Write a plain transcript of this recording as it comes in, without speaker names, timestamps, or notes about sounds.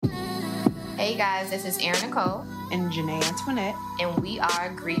Hey guys, this is Erin Nicole. And Janae Antoinette. And we are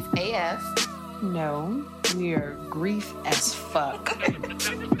Grief AF. No, we are Grief as fuck.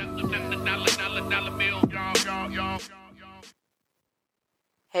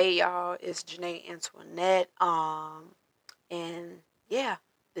 Hey y'all, it's Janae Antoinette. And yeah,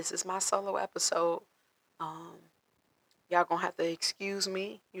 this is my solo episode. Y'all gonna have to excuse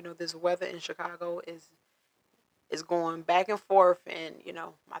me. You know, this weather in Chicago is going back and forth, and you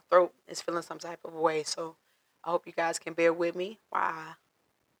know, my throat is feeling some type of way. So I hope you guys can bear with me while I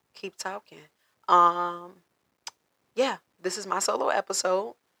keep talking. Yeah, this is my solo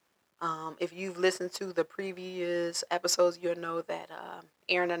episode. If you've listened to the previous episodes, you'll know that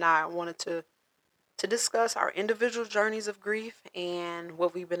Erin and I wanted to discuss our individual journeys of grief and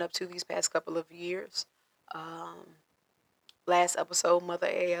what we've been up to these past couple of years. Last episode, Mother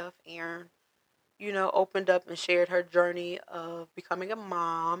AF, Erin, opened up and shared her journey of becoming a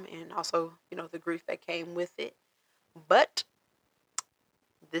mom and also, the grief that came with it. But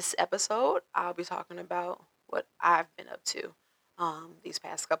this episode, I'll be talking about what I've been up to these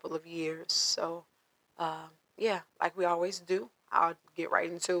past couple of years. So, yeah, like we always do, I'll get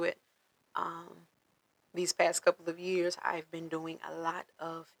right into it. These past couple of years, I've been doing a lot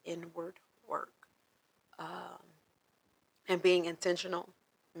of inward work and being intentional,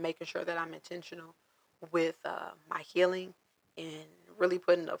 making sure that I'm intentional with my healing and really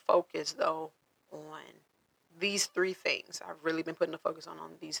putting a focus, though, on these three things. I've really been putting a focus on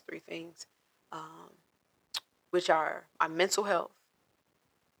these three things, which are my mental health,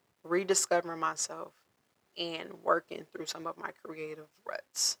 rediscovering myself, and working through some of my creative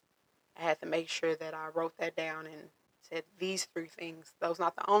ruts. I had to make sure that I wrote that down and said these three things. Those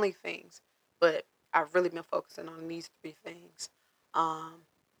not the only things, but I've really been focusing on these three things.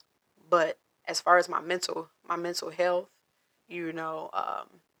 But as far as my mental health,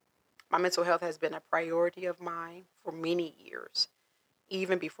 my mental health has been a priority of mine for many years,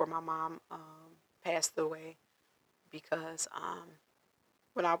 even before my mom passed away. Because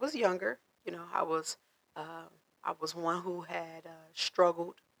when I was younger, I was one who had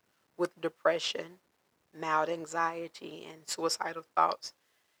struggled with depression, mild anxiety, and suicidal thoughts.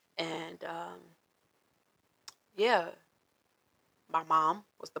 And yeah, my mom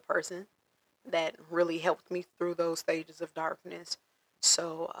was the person that really helped me through those stages of darkness.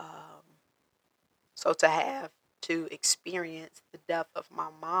 So, so to experience the death of my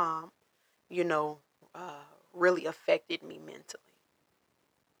mom, really affected me mentally.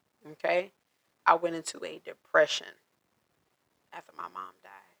 Okay, I went into a depression after my mom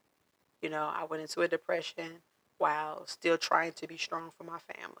died. I went into a depression while still trying to be strong for my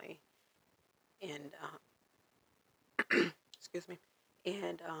family, and excuse me,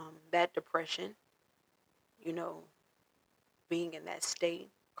 and that depression, being in that state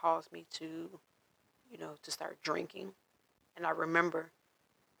caused me to, to start drinking. And I remember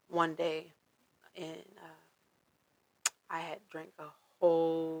one day, and I had drank a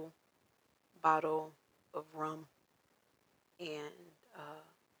whole bottle of rum, and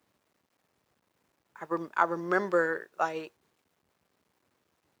I remember, like,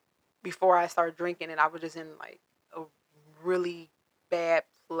 before I started drinking it, I was just in like a really bad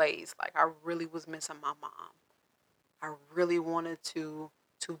place. Like, I really was missing my mom. I really wanted to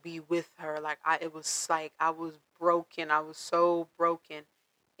be with her. Like, it was like I was broken. I was so broken,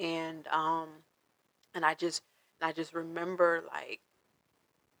 and and I just remember, like,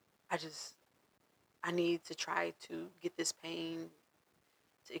 I need to try to get this pain,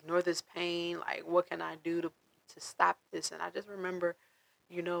 to ignore this pain. Like, what can I do to stop this? And I just remember,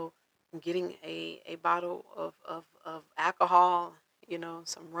 you know, getting a bottle of alcohol,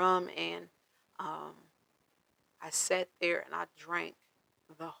 some rum, and I sat there and I drank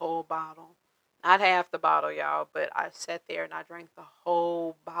the whole bottle. Not half the bottle, y'all, but I sat there and I drank the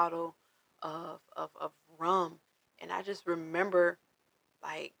whole bottle of rum. And I just remember,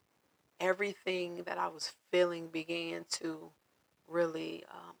 like, everything that I was feeling began to really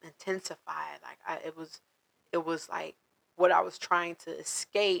intensify. Like, it was like what I was trying to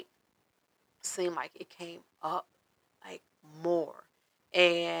escape seemed like it came up, like, more.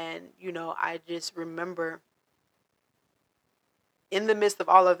 And I just remember, in the midst of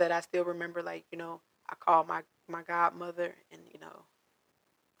all of that, I still remember, like, I called my godmother, and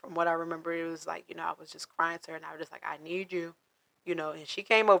from what I remember, it was like, I was just crying to her, and I was just like, I need you, and she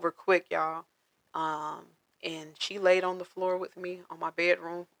came over quick, y'all. And she laid on the floor with me, on my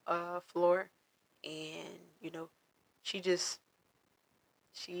bedroom floor, and she just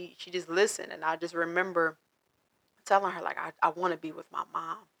she just listened. And I just remember telling her, like, I want to be with my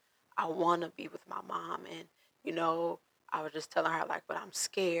mom. I want to be with my mom. And I was just telling her like, but I'm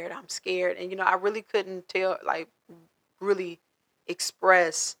scared. I'm scared. And I really couldn't tell, like, really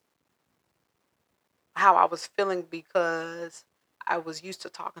express how I was feeling because I was used to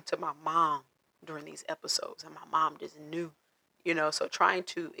talking to my mom during these episodes, and my mom just knew, So trying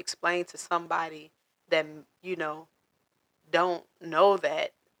to explain to somebody that, don't know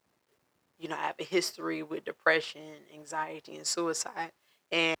that, I have a history with depression, anxiety, and suicide,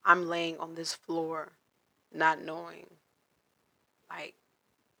 and I'm laying on this floor, not knowing, like,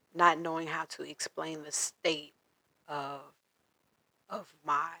 not knowing how to explain the state of of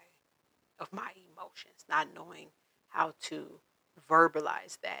my of my emotions, not knowing how to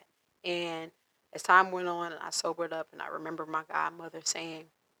verbalize that. And as time went on and I sobered up, and I remember my godmother saying,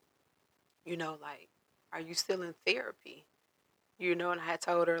 like, are you still in therapy? And I had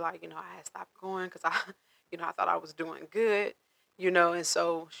told her, like, I had stopped going because I, I thought I was doing good, and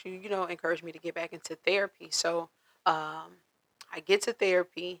so she, encouraged me to get back into therapy. So um, I get to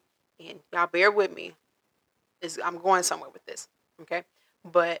therapy, and y'all bear with me. I'm going somewhere with this, okay?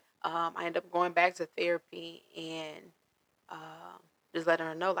 But I end up going back to therapy and just letting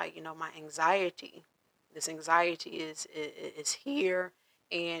her know, like, my anxiety, this anxiety is here,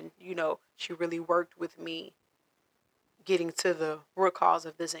 and she really worked with me getting to the root cause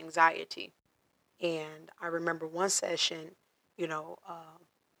of this anxiety. And I remember one session,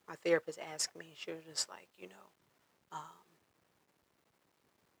 my therapist asked me, she was just like, um,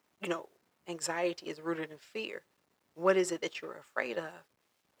 you know, anxiety is rooted in fear. What is it that you're afraid of?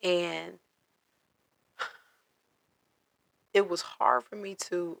 And it was hard for me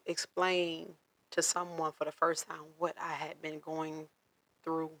to explain to someone for the first time what I had been going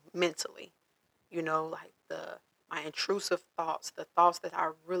through mentally. Like the my intrusive thoughts, the thoughts that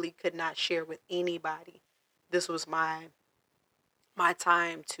I really could not share with anybody. This was my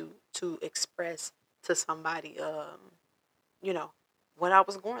time to express to somebody you know, what I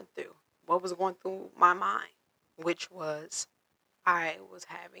was going through, what was going through my mind, which was I was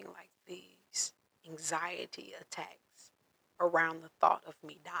having like these anxiety attacks around the thought of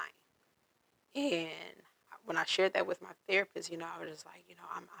me dying. And when I shared that with my therapist, I was just like,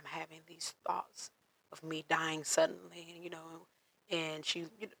 I'm having these thoughts of me dying suddenly, and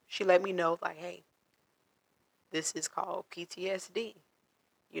she let me know, like, hey, this is called PTSD.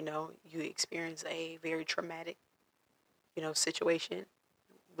 You experience a very traumatic, situation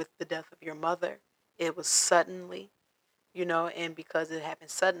with the death of your mother. It was suddenly, and because it happened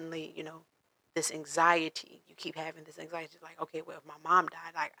suddenly, this anxiety, you keep having this anxiety, like, okay, well, if my mom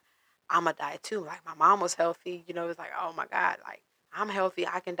died, like, I'm gonna die too. Like, my mom was healthy, it's like, oh my God, like, I'm healthy,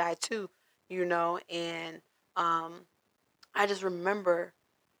 I can die too, and um, I just remember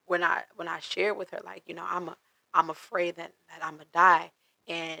when I shared with her, like, I'm afraid that I'm gonna die,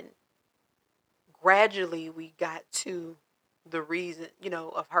 and gradually we got to the reason,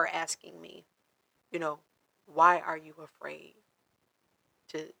 of her asking me, you know, why are you afraid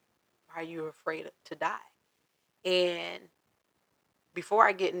to why are you afraid to die? And before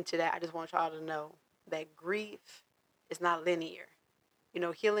I get into that, I just want y'all to know that grief is not linear.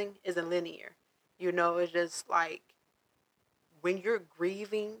 Healing isn't linear. It's just like when you're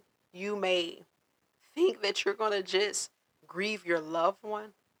grieving, you may think that you're going to just grieve your loved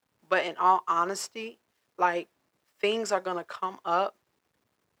one, but in all honesty, like, things are going to come up,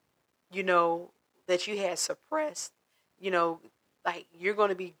 you know, that you had suppressed, you know, like, you're going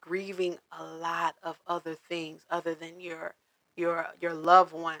to be grieving a lot of other things other than your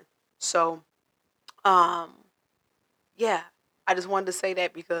loved one. So, um yeah, I just wanted to say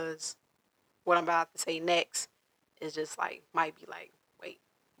that because what I'm about to say next is just like, might be like, wait,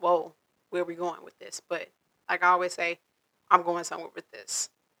 whoa, where are we going with this? But like I always say, I'm going somewhere with this.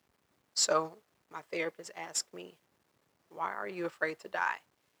 So my therapist asked me, why are you afraid to die?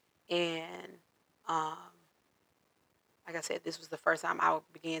 And um, like I said, this was the first time I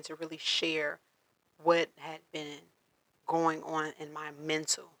began to really share what had been going on in my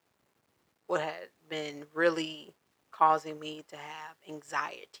mental, what had been really causing me to have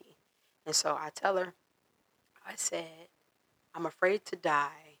anxiety. And so I tell her, I said, I'm afraid to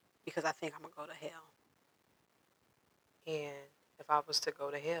die because I think I'm going to go to hell. And if I was to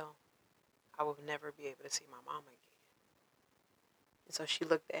go to hell, I would never be able to see my mom again. And so she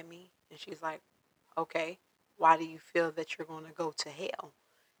looked at me and she's like, okay, why do you feel that you're going to go to hell?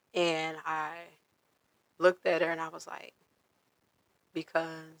 And I looked at her and I was like,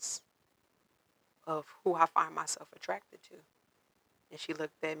 because of who I find myself attracted to. And she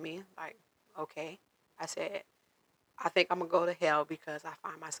looked at me like, okay. I said, I think I'm going to go to hell because I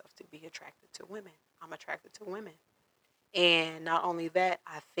find myself to be attracted to women. I'm attracted to women. And not only that,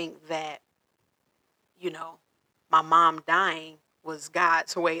 I think that, you know, my mom dying was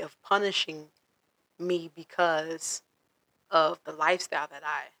God's way of punishing me because of the lifestyle that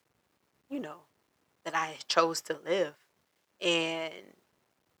you know, that I chose to live. And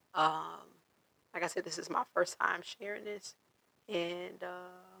um, like I said, this is my first time sharing this. And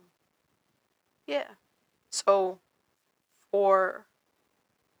yeah, so for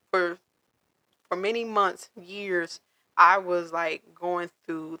for for many months, years, I was like going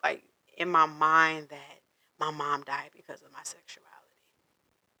through like in my mind that my mom died because of my sexuality,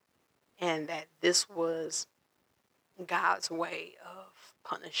 and that this was God's way of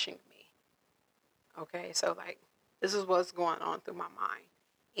punishing me. Okay, so like this is what's going on through my mind,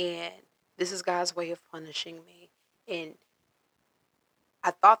 and this is God's way of punishing me. And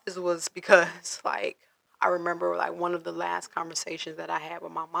I thought this was because like I remember like one of the last conversations that I had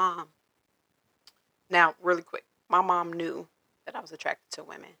with my mom. Now, really quick, my mom knew that I was attracted to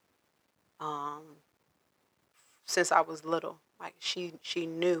women. Um, since I was little, like she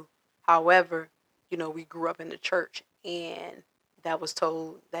knew. However, we grew up in the church, and that was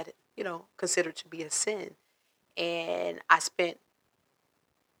told that considered to be a sin. And I spent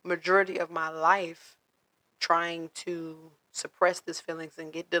majority of my life trying to suppress these feelings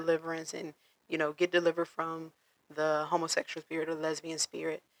and get deliverance, and get delivered from the homosexual spirit or lesbian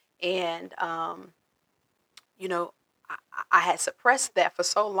spirit. And you know I, I had suppressed that for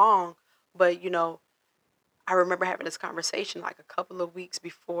so long. But I remember having this conversation like a couple of weeks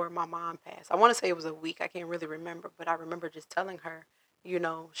before my mom passed. I want to say it was a week. I can't really remember, but I remember just telling her,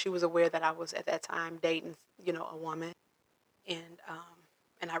 she was aware that I was at that time dating, a woman. And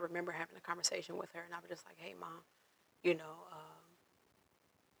I remember having a conversation with her, and I was just like, "Hey, mom, you know,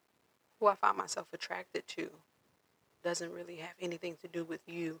 who I find myself attracted to doesn't really have anything to do with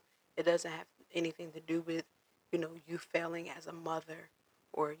you. It doesn't have anything to do with, you failing as a mother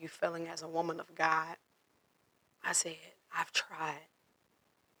or you failing as a woman of God." I said, I've tried.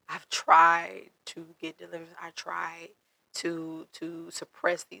 I've tried to get delivered. I tried to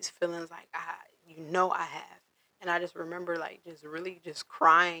suppress these feelings, like I have. And I just remember like just really just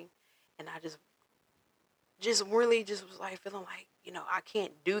crying, and I just really just was like feeling like, I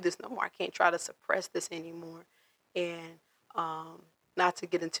can't do this no more. I can't try to suppress this anymore. And not to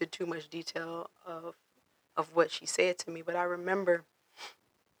get into too much detail of what she said to me, but I remember,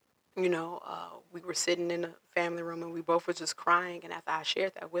 we were sitting in the family room, and we both were just crying. And after I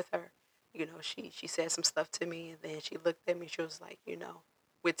shared that with her, she said some stuff to me, and then she looked at me. She was like,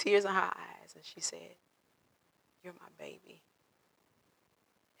 with tears in her eyes, and she said, "You're my baby,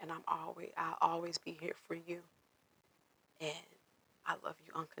 and I'll always be here for you, and I love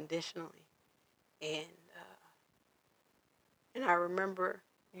you unconditionally." And and I remember,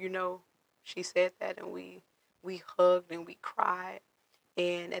 you know, she said that, and we hugged and we cried.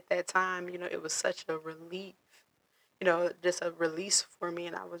 And at that time, it was such a relief, just a release for me.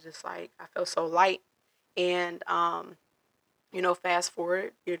 And I was just like, I felt so light. And fast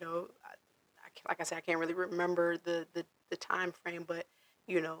forward, like I said, I can't really remember the time frame, but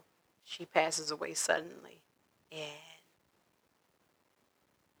you know, she passes away suddenly. And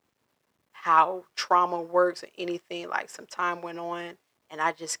how trauma works or anything, like some time went on, and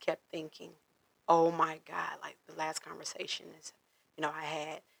I just kept thinking, oh my God, like the last conversation is, I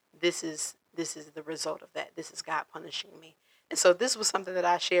had, this is the result of that. This is God punishing me. And so this was something that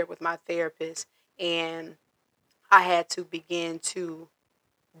I shared with my therapist, and I had to begin to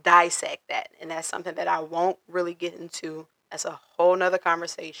dissect that. And that's something that I won't really get into. That's a whole nother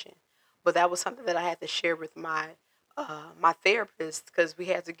conversation. But that was something that I had to share with my therapist, because we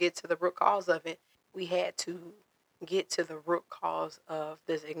had to get to the root cause of it. We had to get to the root cause of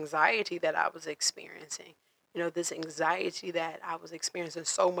this anxiety that I was experiencing. This anxiety that I was experiencing,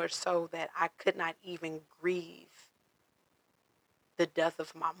 so much so that I could not even grieve the death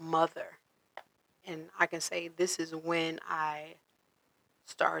of my mother. And I can say this is when I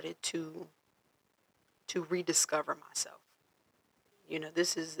started to rediscover myself.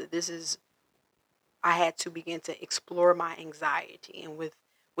 This is I had to begin to explore my anxiety, and with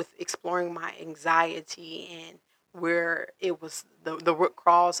exploring my anxiety and where it was the root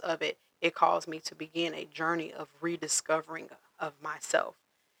cause of it, it caused me to begin a journey of rediscovering of myself.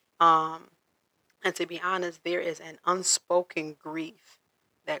 Um, and to be honest, there is an unspoken grief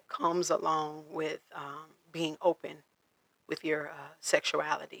that comes along with being open with your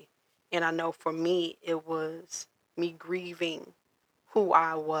sexuality. And I know for me, it was me grieving who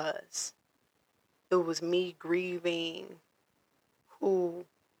I was. It was me grieving who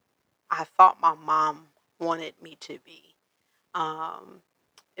I thought my mom wanted me to be. Um,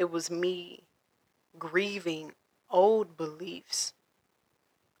 it was me grieving old beliefs,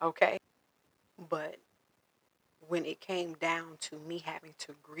 okay? But when it came down to me having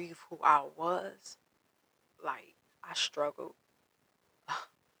to grieve who I was, like I struggled.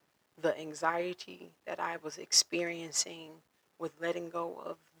 The anxiety that I was experiencing with letting go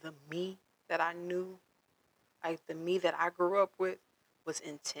of the me that I knew, like the me that I grew up with, was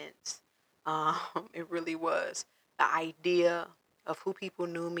intense. It really was. The idea of who people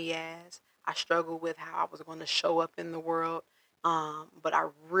knew me as, I struggled with how I was going to show up in the world. But I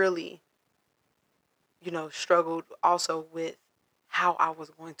really, struggled also with how I was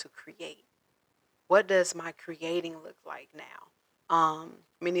going to create. What does my creating look like now?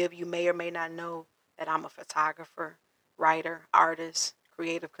 Many of you may or may not know that I'm a photographer, writer, artist,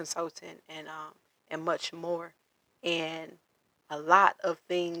 creative consultant, and much more. And a lot of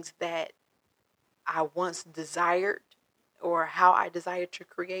things that I once desired, or how I desired to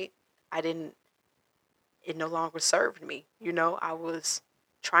create, I didn't. It no longer served me. I was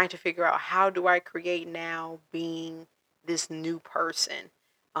trying to figure out, how do I create now, being this new person,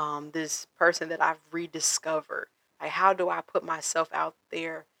 this person that I've rediscovered. Like, how do I put myself out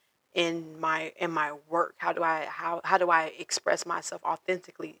there in my work? How do I express myself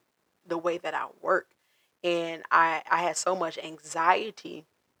authentically the way that I work? And I had so much anxiety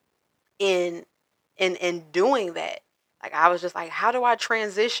in in doing that. Like, I was just like, how do I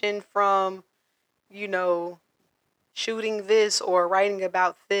transition from, you know, shooting this or writing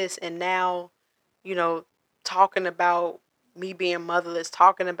about this, and now, you know, talking about me being motherless,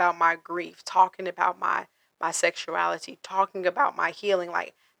 talking about my grief, talking about my sexuality, talking about my healing.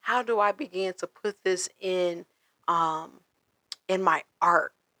 Like, how do I begin to put this um in my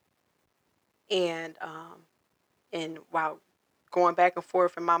art? And while going back and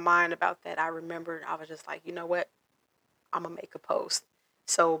forth in my mind about that, I remembered, I was just like, you know what, I'm gonna make a post.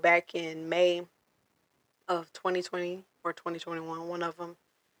 So back in May of 2020 or 2021, one of them,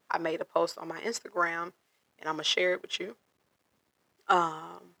 I made a post on my Instagram, and I'm gonna share it with you.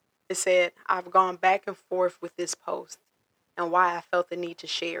 It said, I've gone back and forth with this post and why I felt the need to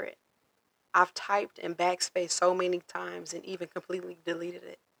share it. I've typed and backspaced so many times and even completely deleted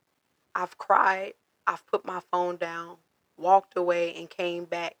it. I've cried, I've put my phone down, walked away, and came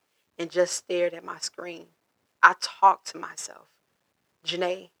back and just stared at my screen. I talked to myself.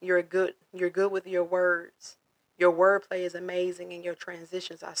 Janae, you're good with your words. Your wordplay is amazing and your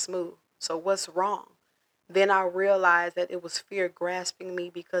transitions are smooth. So what's wrong? Then I realized that it was fear grasping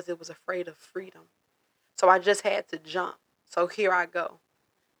me because it was afraid of freedom. So I just had to jump. So here I go.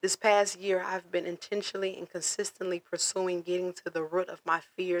 This past year, I've been intentionally and consistently pursuing getting to the root of my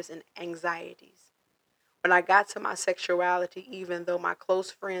fears and anxieties. When I got to my sexuality, even though my close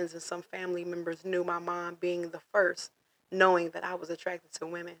friends and some family members knew, my mom being the first, knowing that I was attracted to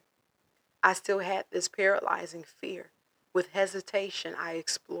women, I still had this paralyzing fear. With hesitation, I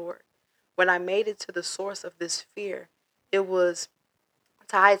explored. When I made it to the source of this fear, it was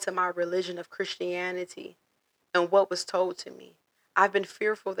tied to my religion of Christianity and what was told to me. I've been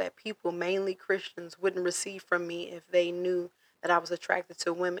fearful that people, mainly Christians, wouldn't receive from me if they knew that I was attracted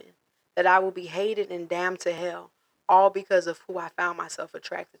to women, that I would be hated and damned to hell, all because of who I found myself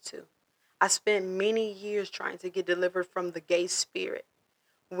attracted to. I spent many years trying to get delivered from the gay spirit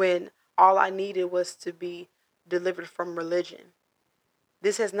when all I needed was to be delivered from religion.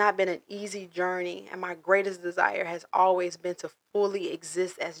 This has not been an easy journey, and my greatest desire has always been to fully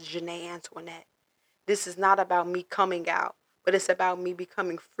exist as Janae Antoinette. This is not about me coming out, but it's about me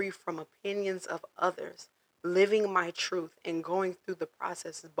becoming free from opinions of others, living my truth, and going through the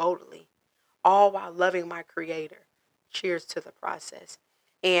process boldly, all while loving my Creator. Cheers to the process.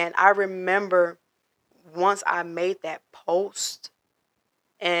 And I remember, once I made that post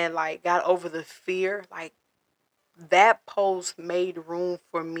and like got over the fear, like, that post made room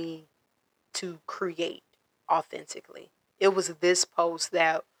for me to create authentically. It was this post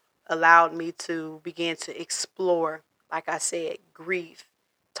that allowed me to begin to explore, like I said, grief,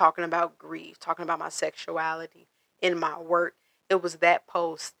 talking about my sexuality in my work. It was that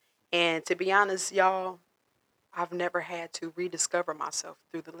post. And to be honest, y'all, I've never had to rediscover myself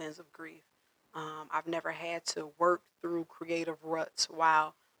through the lens of grief. I've never had to work through creative ruts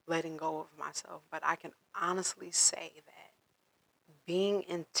while letting go of myself. But I can honestly say that being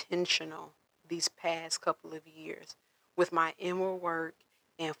intentional these past couple of years with my inward work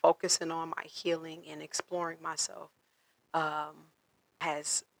and focusing on my healing and exploring myself, um,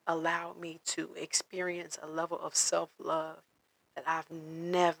 has allowed me to experience a level of self love that I've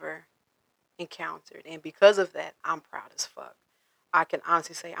never encountered. And because of that, I'm proud as fuck. I can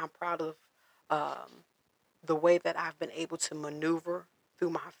honestly say I'm proud of um, the way that I've been able to maneuver through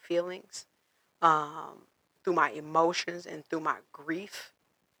my feelings, um, through my emotions, and through my grief.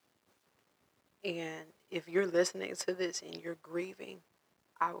 And if you're listening to this and you're grieving,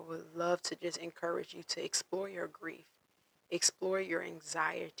 I would love to just encourage you to explore your grief, explore your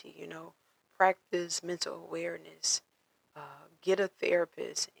anxiety, practice mental awareness, get a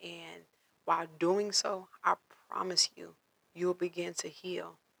therapist. And while doing so, I promise you, you'll begin to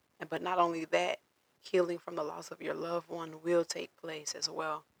heal. But not only that, healing from the loss of your loved one will take place as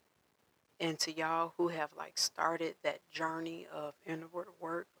well. And to y'all who have like started that journey of inward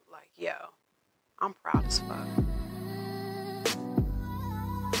work, like, yo, I'm proud as fuck.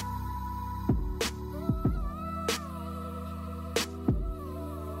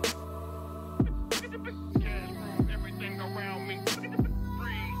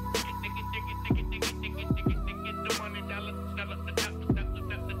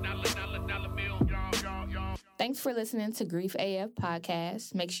 Thanks for listening to Grief AF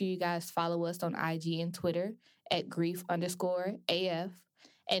podcast. Make sure you guys follow us on IG and Twitter at grief_AF.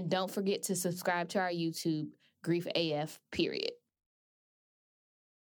 And don't forget to subscribe to our YouTube, Grief AF, period.